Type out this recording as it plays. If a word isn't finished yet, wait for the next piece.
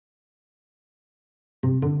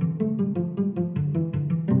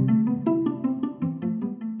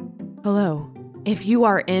Hello. If you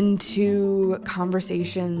are into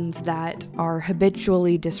conversations that are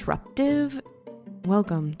habitually disruptive,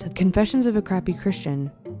 welcome to Confessions of a Crappy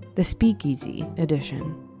Christian, the Speakeasy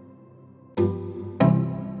edition.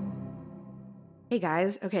 Hey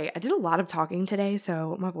guys, okay, I did a lot of talking today,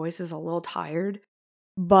 so my voice is a little tired,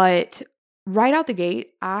 but right out the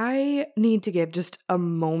gate, I need to give just a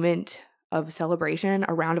moment of celebration,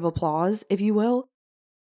 a round of applause, if you will,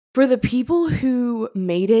 for the people who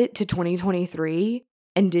made it to 2023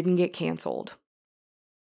 and didn't get canceled.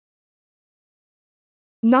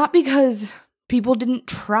 Not because people didn't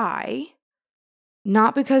try,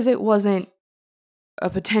 not because it wasn't a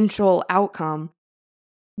potential outcome,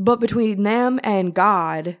 but between them and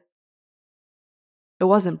God, it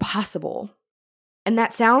wasn't possible. And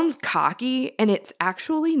that sounds cocky, and it's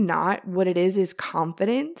actually not. What it is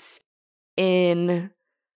confidence in,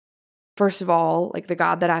 first of all, like the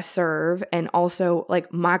God that I serve, and also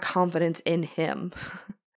like my confidence in him.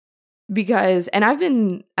 Because, and I've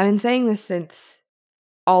been saying this since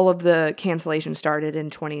all of the cancellation started in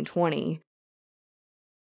 2020.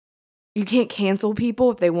 You can't cancel people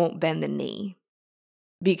if they won't bend the knee.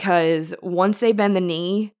 Because once they bend the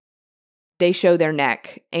knee, they show their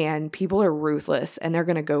neck, and people are ruthless and they're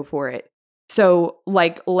going to go for it. So,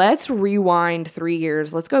 like, let's rewind 3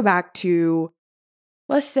 years. Let's go back to,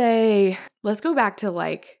 like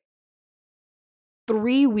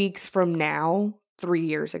 3 weeks from now, 3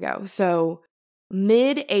 years ago. So,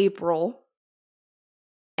 mid-April,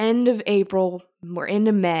 end of April, we're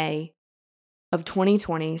into May of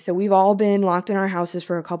 2020. So, we've all been locked in our houses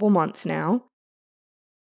for a couple months now.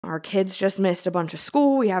 Our kids just missed a bunch of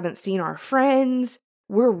school. We haven't seen our friends.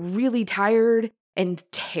 We're really tired and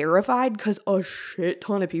terrified because a shit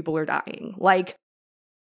ton of people are dying. Like,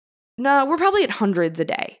 no, we're probably at hundreds a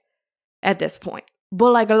day at this point.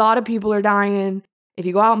 But like a lot of people are dying. If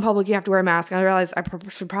you go out in public, you have to wear a mask. I realize I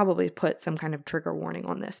should probably put some kind of trigger warning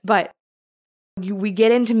on this. But we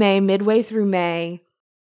get into May, midway through May,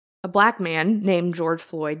 a black man named George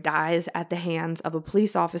Floyd dies at the hands of a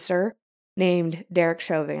police officer named Derek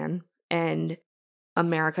Chauvin, and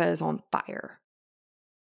America is on fire.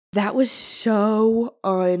 That was so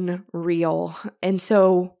unreal. And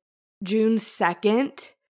so June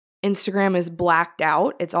 2nd, Instagram is blacked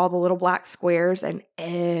out. It's all the little black squares and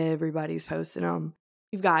everybody's posting them.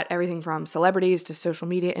 You've got everything from celebrities to social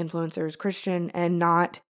media influencers, Christian and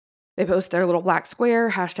not. They post their little black square,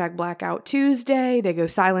 hashtag Blackout Tuesday. They go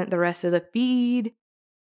silent the rest of the feed.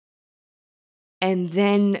 And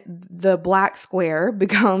then the black square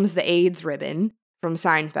becomes the AIDS ribbon from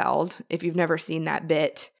Seinfeld. If you've never seen that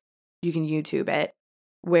bit, you can YouTube it,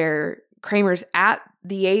 where Kramer's at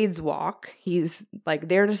the AIDS walk. He's like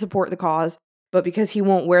there to support the cause, but because he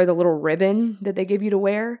won't wear the little ribbon that they give you to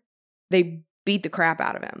wear, they beat the crap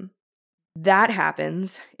out of him. That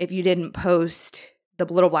happens if you didn't post the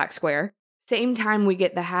little black square. Same time we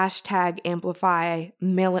get the hashtag amplify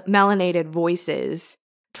melanated voices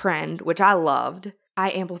trend, which I loved. I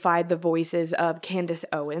amplified the voices of Candace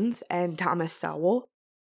Owens and Thomas Sowell,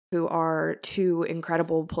 who are two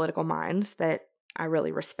incredible political minds that I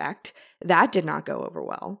really respect. That did not go over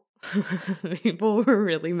well. People were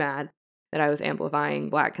really mad that I was amplifying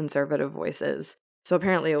Black conservative voices. So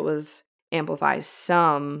apparently it was amplify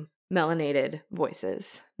some melanated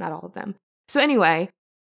voices, not all of them. So anyway,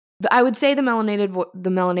 I would say the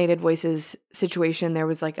melanated voices situation, there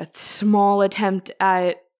was like a small attempt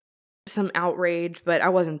at some outrage, but I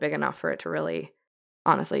wasn't big enough for it to really,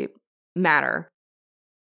 honestly, matter.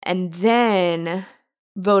 And then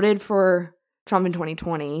voted for Trump in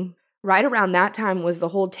 2020. Right around that time was the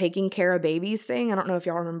whole taking care of babies thing. I don't know if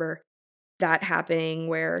y'all remember that happening,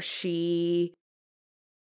 where she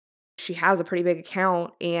has a pretty big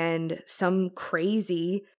account, and some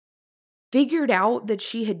crazy figured out that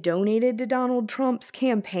she had donated to Donald Trump's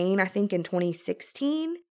campaign, I think in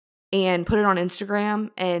 2016, and put it on Instagram,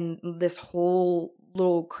 and this whole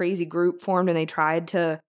little crazy group formed, and they tried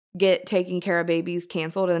to get taking care of babies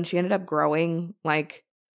canceled, and then she ended up growing like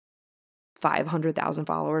 500,000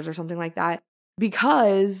 followers or something like that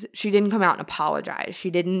because she didn't come out and apologize. She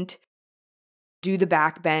didn't do the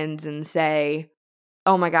back bends and say,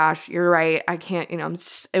 oh my gosh, you're right. I can't,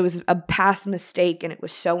 it was a past mistake and it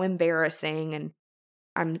was so embarrassing and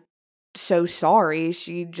I'm so sorry.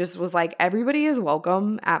 She just was like, everybody is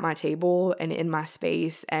welcome at my table and in my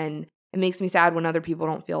space. And it makes me sad when other people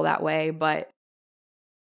don't feel that way, but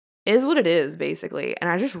it is what it is, basically. And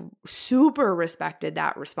I just super respected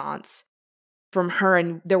that response. from her,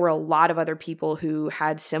 and there were a lot of other people who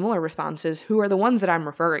had similar responses, who are the ones that I'm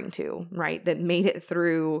referring to, right? That made it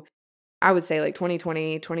through, I would say, like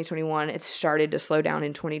 2020, 2021. It started to slow down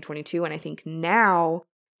in 2022. And I think now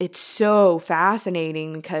it's so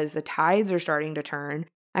fascinating because the tides are starting to turn.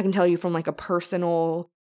 I can tell you from like a personal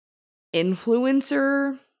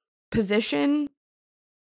influencer position,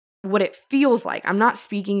 what it feels like. I'm not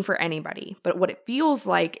speaking for anybody, but what it feels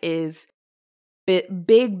like is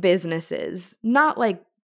big businesses, not like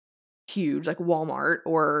huge, like Walmart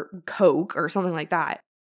or Coke or something like that,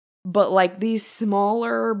 but like these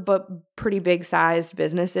smaller but pretty big sized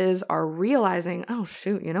businesses are realizing, oh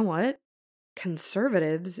shoot, you know what?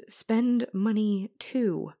 Conservatives spend money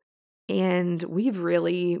too. And we've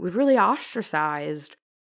really ostracized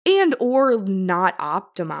and or not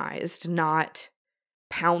optimized, not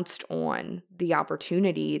pounced on the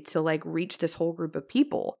opportunity to like reach this whole group of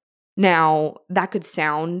people. Now, that could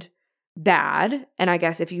sound bad, and I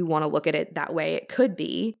guess if you want to look at it that way, it could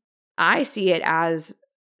be. I see it as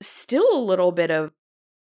still a little bit of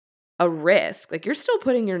a risk. Like, you're still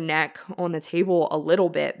putting your neck on the table a little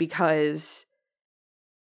bit because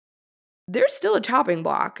there's still a chopping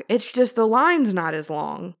block. It's just the line's not as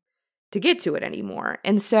long to get to it anymore.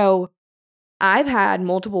 And so I've had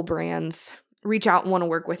multiple brands reach out and want to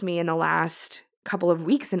work with me in the last couple of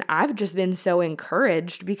weeks, and I've just been so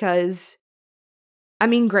encouraged because, I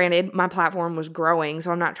mean, granted, my platform was growing, so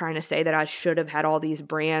I'm not trying to say that I should have had all these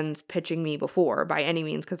brands pitching me before by any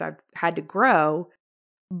means, because I've had to grow,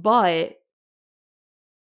 but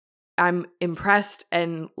I'm impressed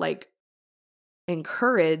and like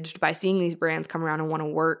encouraged by seeing these brands come around and want to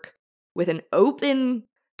work with an open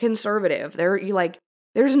conservative.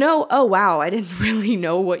 There's no, oh wow, I didn't really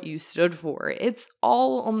know what you stood for. It's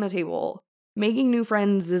all on the table. Making new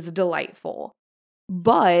friends is delightful,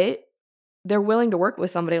 but they're willing to work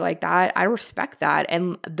with somebody like that. I respect that.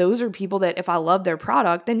 And those are people that if I love their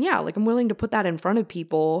product, then yeah, like I'm willing to put that in front of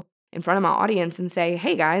people, in front of my audience and say,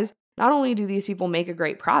 hey guys, not only do these people make a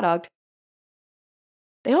great product,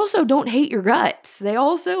 they also don't hate your guts. They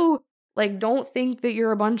also like don't think that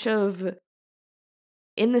you're a bunch of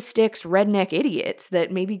in the sticks redneck idiots,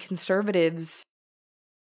 that maybe conservatives,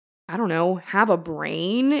 I don't know, have a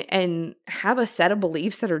brain and have a set of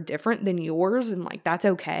beliefs that are different than yours, and like that's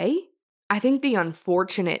okay. I think the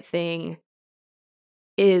unfortunate thing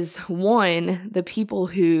is, one, the people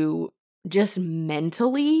who just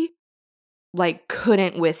mentally like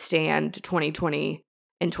couldn't withstand 2020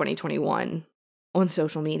 and 2021 on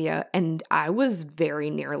social media, and I was very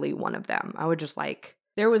nearly one of them. I would just like,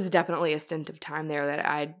 there was definitely a stint of time there that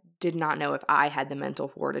I did not know if I had the mental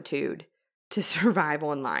fortitude to survive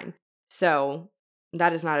online. So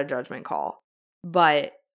that is not a judgment call,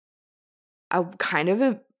 but I kind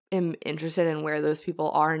of am interested in where those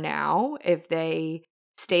people are now, if they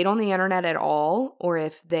stayed on the internet at all, or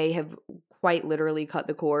if they have quite literally cut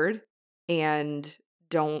the cord and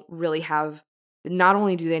don't really have, not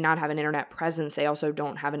only do they not have an internet presence, they also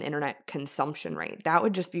don't have an internet consumption rate. That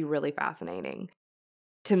would just be really fascinating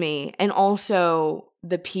to me. And also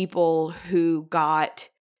the people who got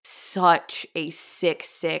such a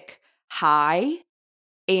sick high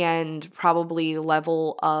and probably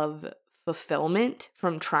level of fulfillment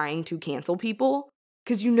from trying to cancel people.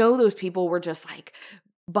 Because you know those people were just like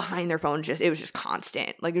behind their phones, it was just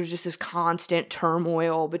constant. Like it was just this constant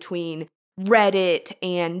turmoil between Reddit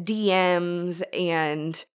and DMs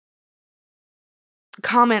and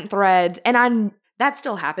comment threads. And that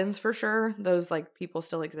still happens for sure. Those like people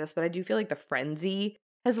still exist, but I do feel like the frenzy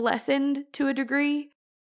has lessened to a degree.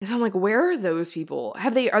 And so I'm like, where are those people?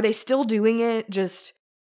 Are they still doing it just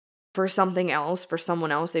for something else, for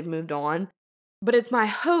someone else? They've moved on. But it's my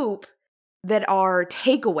hope that our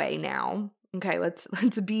takeaway now, okay, let's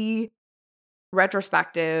be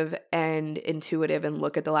retrospective and intuitive and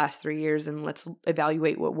look at the last 3 years and let's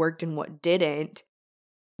evaluate what worked and what didn't.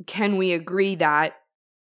 Can we agree that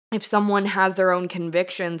if someone has their own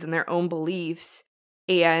convictions and their own beliefs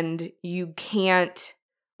and you can't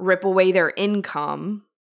rip away their income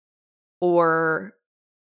or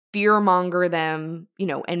fearmonger them,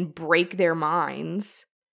 and break their minds,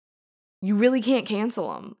 you really can't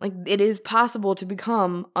cancel them. Like, it is possible to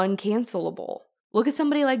become uncancelable. Look at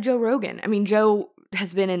somebody like Joe Rogan. I mean, Joe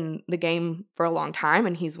has been in the game for a long time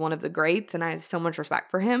and he's one of the greats and I have so much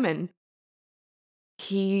respect for him, and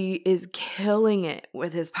he is killing it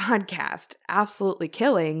with his podcast, absolutely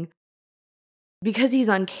killing, because he's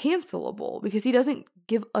uncancelable, because he doesn't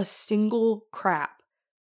give a single crap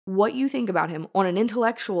what you think about him. On an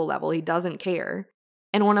intellectual level, he doesn't care.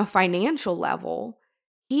 And on a financial level,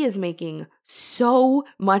 he is making so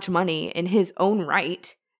much money in his own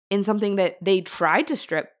right in something that they tried to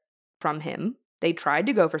strip from him. They tried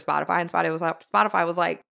to go for Spotify, and Spotify was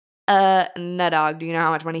like, no dog, do you know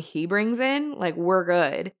how much money he brings in? Like, we're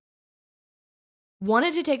good.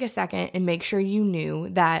 Wanted to take a second and make sure you knew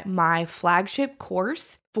that my flagship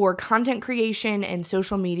course for content creation and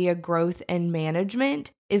social media growth and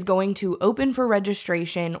management is going to open for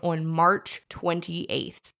registration on March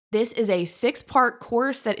 28th. This is a 6-part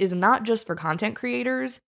course that is not just for content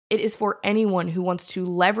creators. It is for anyone who wants to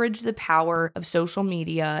leverage the power of social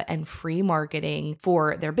media and free marketing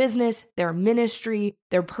for their business, their ministry,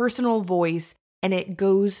 their personal voice, and it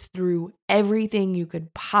goes through everything you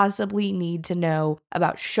could possibly need to know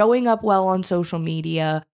about showing up well on social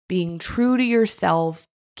media, being true to yourself,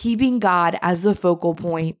 keeping God as the focal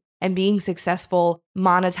point, and being successful,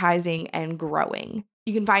 monetizing, and growing.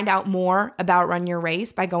 You can find out more about Run Your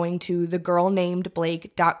Race by going to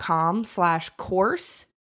thegirlnamedblake.com/course.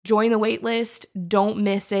 Join the waitlist. Don't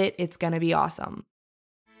miss it. It's going to be awesome.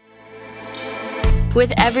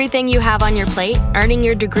 With everything you have on your plate, earning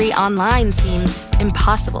your degree online seems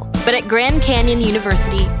impossible. But at Grand Canyon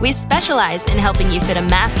University, we specialize in helping you fit a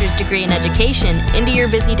master's degree in education into your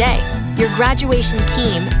busy day. Your graduation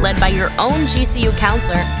team, led by your own GCU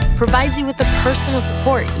counselor, provides you with the personal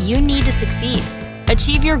support you need to succeed.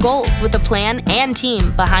 Achieve your goals with a plan and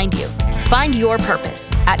team behind you. Find your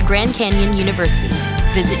purpose at Grand Canyon University.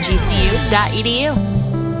 Visit gcu.edu.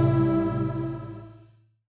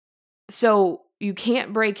 So you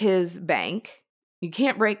can't break his bank. You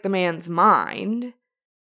can't break the man's mind.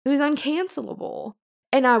 It was uncancelable.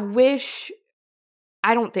 And I'm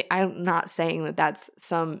not saying that that's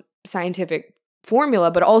some scientific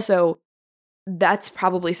formula, but also that's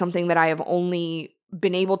probably something that I have only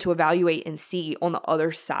been able to evaluate and see on the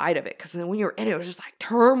other side of it. Because when you were in it, it was just like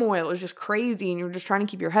turmoil. It was just crazy. And you were just trying to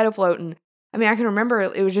keep your head afloat. And I mean, I can remember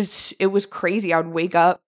it was crazy. I would wake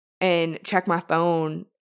up and check my phone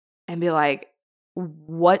and be like,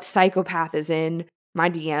 what psychopath is in my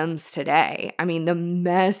DMs today? I mean, the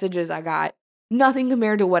messages I got, nothing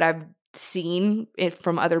compared to what I've seen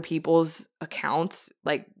from other people's accounts,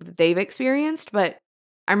 like they've experienced. But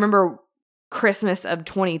I remember Christmas of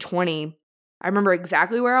 2020, I remember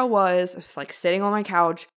exactly where I was. I was like sitting on my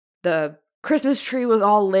couch. The Christmas tree was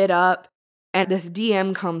all lit up. And this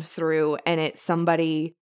DM comes through and it's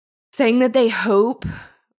somebody saying that they hope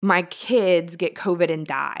my kids get COVID and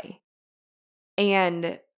die.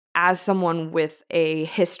 And as someone with a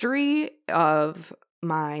history of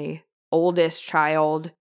my oldest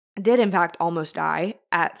child did in fact almost die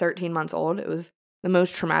at 13 months old, it was the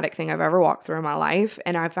most traumatic thing I've ever walked through in my life.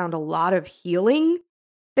 And I found a lot of healing,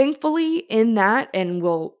 thankfully, in that and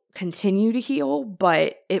will continue to heal.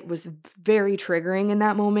 But it was very triggering in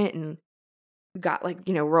that moment and got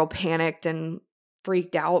real panicked and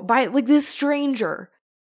freaked out by this stranger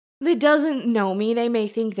that doesn't know me. They may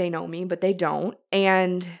think they know me, but they don't.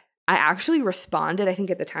 And I actually responded. I think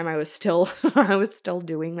at the time I was still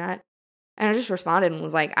doing that. And I just responded and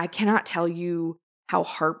was like, I cannot tell you how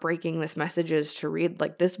heartbreaking this message is to read.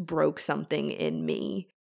 Like, this broke something in me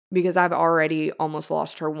because I've already almost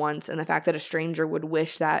lost her once. And the fact that a stranger would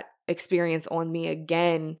wish that experience on me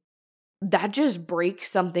again, that just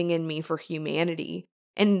breaks something in me for humanity.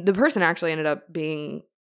 And the person actually ended up being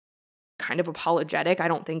kind of apologetic. I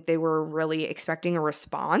don't think they were really expecting a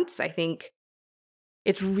response. I think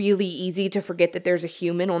it's really easy to forget that there's a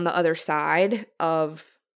human on the other side of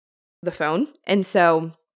the phone. And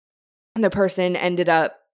so the person ended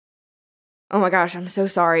up, oh my gosh, I'm so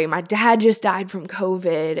sorry. My dad just died from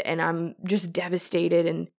COVID and I'm just devastated,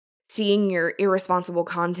 and seeing your irresponsible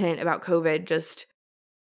content about COVID just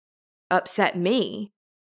upset me.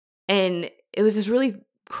 And it was this really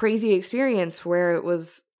crazy experience where it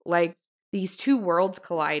was like these two worlds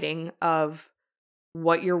colliding of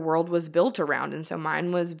what your world was built around. And so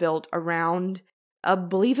mine was built around a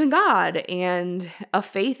belief in God and a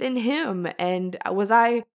faith in Him. And was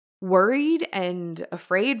I worried and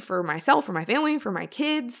afraid for myself, for my family, for my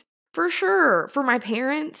kids? For sure. For my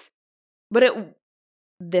parents. But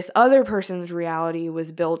this other person's reality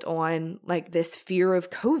was built on this fear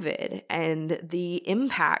of COVID and the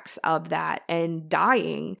impacts of that and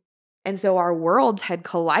dying. And so our worlds had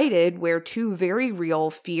collided where two very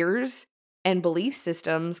real fears and belief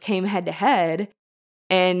systems came head to head,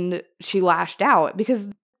 and she lashed out because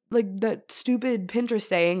that stupid Pinterest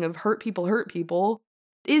saying of hurt people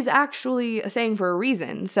is actually a saying for a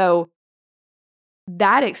reason. So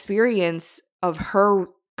that experience of her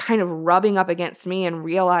kind of rubbing up against me and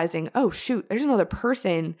realizing, oh shoot, there's another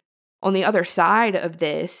person on the other side of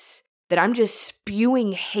this that I'm just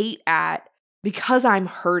spewing hate at because I'm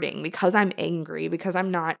hurting, because I'm angry, because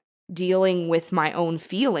I'm not dealing with my own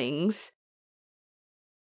feelings.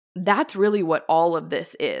 That's really what all of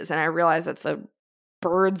this is. And I realize that's a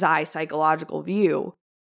bird's eye psychological view,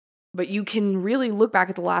 but you can really look back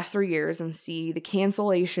at the last 3 years and see the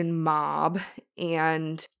cancellation mob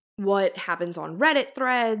and what happens on Reddit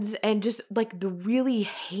threads and just like the really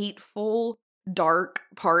hateful, dark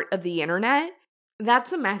part of the internet. That's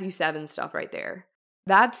some Matthew 7 stuff right there.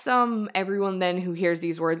 That's some everyone then who hears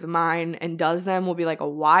these words of mine and does them will be like a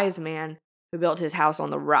wise man who built his house on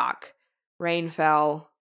the rock. Rain fell,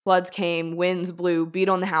 floods came, winds blew, beat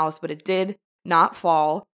on the house, but it did not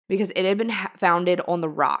fall because it had been founded on the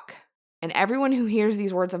rock. And everyone who hears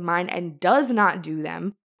these words of mine and does not do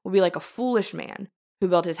them will be like a foolish man who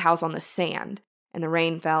built his house on the sand. And the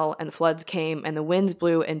rain fell, and the floods came, and the winds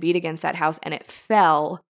blew and beat against that house, and it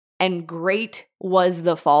fell, and great was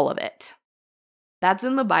the fall of it. That's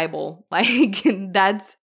in the Bible. Like,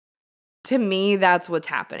 that's, to me, that's what's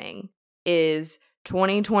happening, is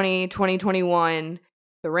 2020, 2021,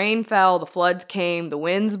 the rain fell, the floods came, the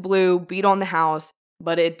winds blew, beat on the house,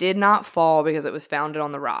 but it did not fall because it was founded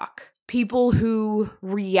on the rock. People who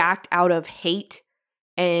react out of hate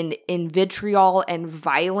and in vitriol and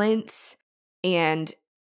violence and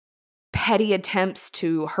petty attempts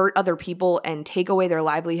to hurt other people and take away their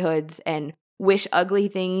livelihoods and wish ugly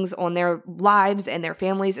things on their lives and their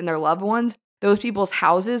families and their loved ones, those people's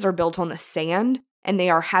houses are built on the sand and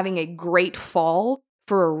they are having a great fall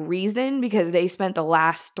for a reason because they spent the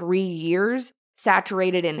last 3 years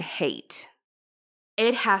saturated in hate.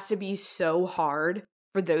 It has to be so hard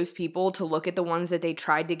for those people to look at the ones that they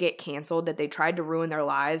tried to get canceled, that they tried to ruin their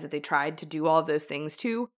lives, that they tried to do all of those things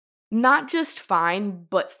to, not just fine,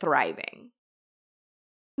 but thriving.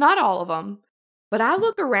 Not all of them, but I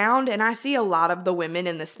look around and I see a lot of the women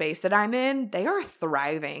in the space that I'm in, they are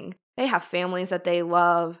thriving. They have families that they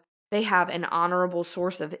love. They have an honorable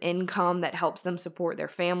source of income that helps them support their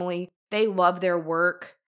family. They love their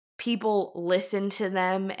work. People listen to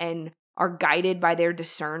them and are guided by their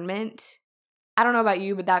discernment. I don't know about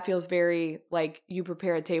you, but that feels very like you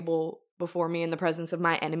prepare a table before me in the presence of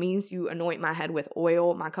my enemies. You anoint my head with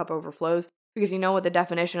oil, my cup overflows. Because you know what the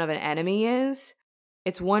definition of an enemy is?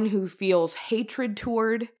 It's one who feels hatred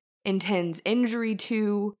toward, intends injury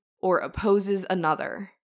to, or opposes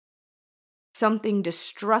another. Something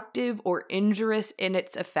destructive or injurious in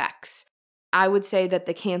its effects. I would say that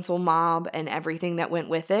the cancel mob and everything that went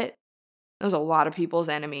with it, it was a lot of people's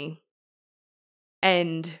enemy.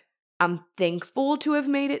 And I'm thankful to have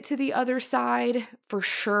made it to the other side, for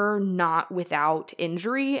sure, not without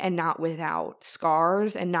injury and not without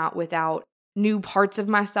scars and not without new parts of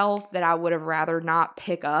myself that I would have rather not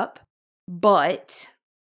pick up. But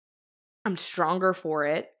I'm stronger for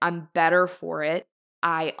it. I'm better for it.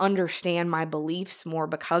 I understand my beliefs more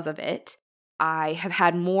because of it. I have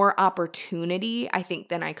had more opportunity, I think,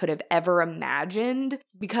 than I could have ever imagined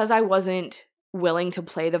because I wasn't willing to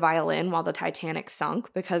play the violin while the Titanic sunk,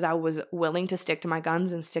 because I was willing to stick to my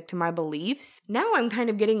guns and stick to my beliefs. Now I'm kind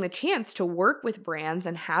of getting the chance to work with brands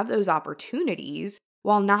and have those opportunities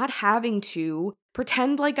while not having to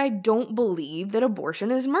pretend like I don't believe that abortion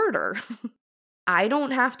is murder. I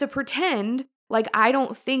don't have to pretend like I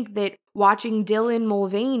don't think that watching Dylan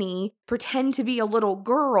Mulvaney pretend to be a little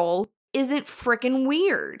girl isn't frickin'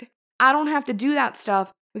 weird. I don't have to do that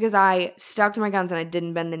stuff because I stuck to my guns and I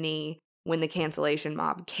didn't bend the knee when the cancellation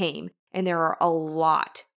mob came. And there are a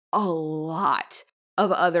lot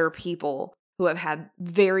of other people who have had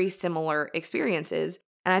very similar experiences.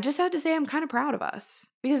 And I just have to say I'm kind of proud of us.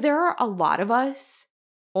 Because there are a lot of us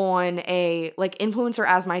on a like influencer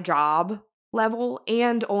as my job level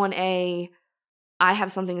and on a I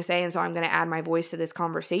have something to say and so I'm going to add my voice to this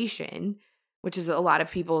conversation, which is a lot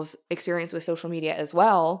of people's experience with social media as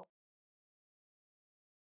well.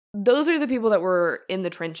 Those are the people that were in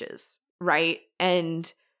the trenches, right?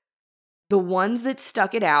 And the ones that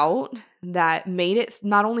stuck it out, that made it,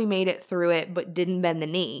 not only made it through it, but didn't bend the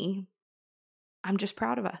knee, I'm just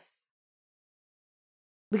proud of us.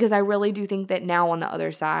 Because I really do think that now on the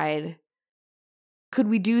other side, could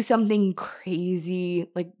we do something crazy?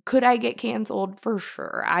 Like, could I get canceled? For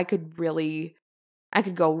sure. I could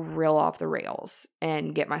go real off the rails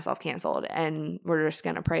and get myself canceled. And we're just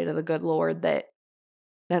going to pray to the good Lord that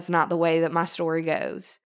that's not the way that my story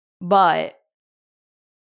goes. But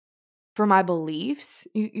for my beliefs,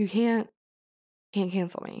 you can't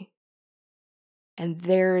cancel me. And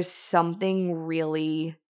there's something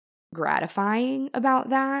really gratifying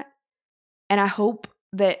about that. And I hope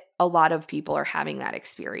that a lot of people are having that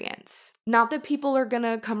experience. Not that people are going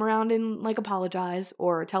to come around and like apologize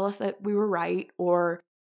or tell us that we were right or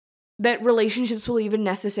that relationships will even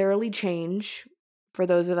necessarily change for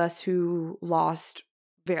those of us who lost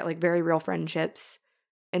very real friendships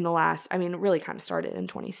in the last, I mean, it really kind of started in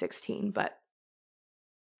 2016, but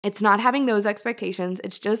it's not having those expectations.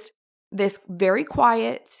 It's just this very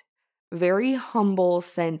quiet, very humble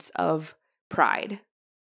sense of pride.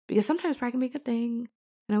 Because sometimes pride can be a good thing.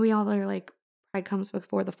 I know we all are like, pride comes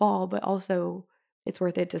before the fall, but also it's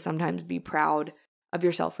worth it to sometimes be proud of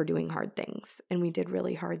yourself for doing hard things. And we did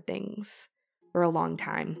really hard things for a long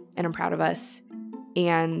time. And I'm proud of us.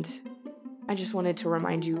 And I just wanted to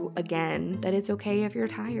remind you again that it's okay if you're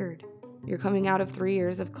tired. You're coming out of 3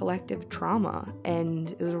 years of collective trauma.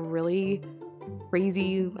 And it was a really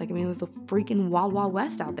crazy, it was the freaking Wild Wild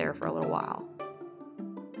West out there for a little while.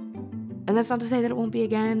 And that's not to say that it won't be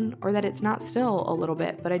again or that it's not still a little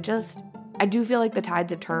bit, but I do feel like the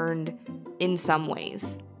tides have turned in some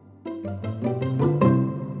ways.